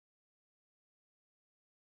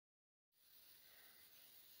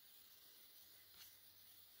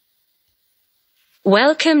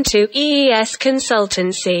Welcome to EES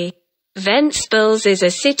Consultancy. Ventspils is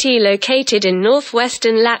a city located in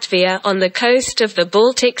northwestern Latvia on the coast of the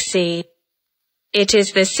Baltic Sea. It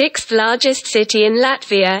is the sixth largest city in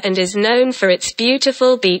Latvia and is known for its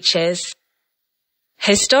beautiful beaches,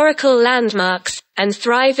 historical landmarks, and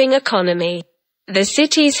thriving economy. The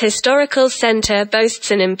city's historical center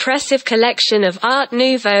boasts an impressive collection of Art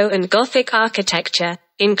Nouveau and Gothic architecture,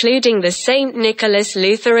 including the St. Nicholas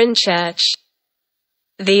Lutheran Church,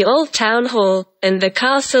 the Old Town Hall, and the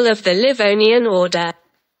Castle of the Livonian Order.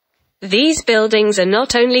 These buildings are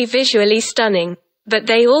not only visually stunning, but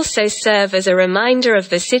they also serve as a reminder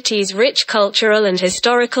of the city's rich cultural and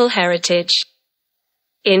historical heritage.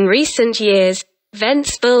 In recent years,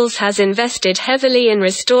 Ventspils has invested heavily in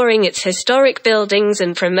restoring its historic buildings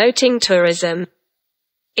and promoting tourism.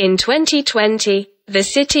 In 2020, the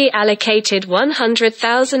city allocated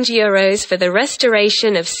 €100,000 for the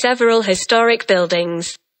restoration of several historic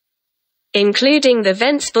buildings, including the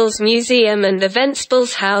Ventspils Museum and the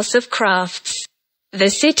Ventspils House of Crafts. The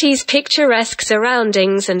city's picturesque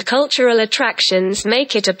surroundings and cultural attractions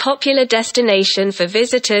make it a popular destination for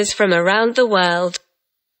visitors from around the world.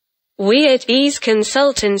 We at EES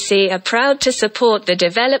Consultancy are proud to support the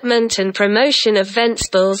development and promotion of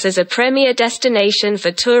Ventspils as a premier destination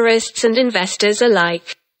for tourists and investors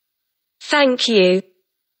alike. Thank you.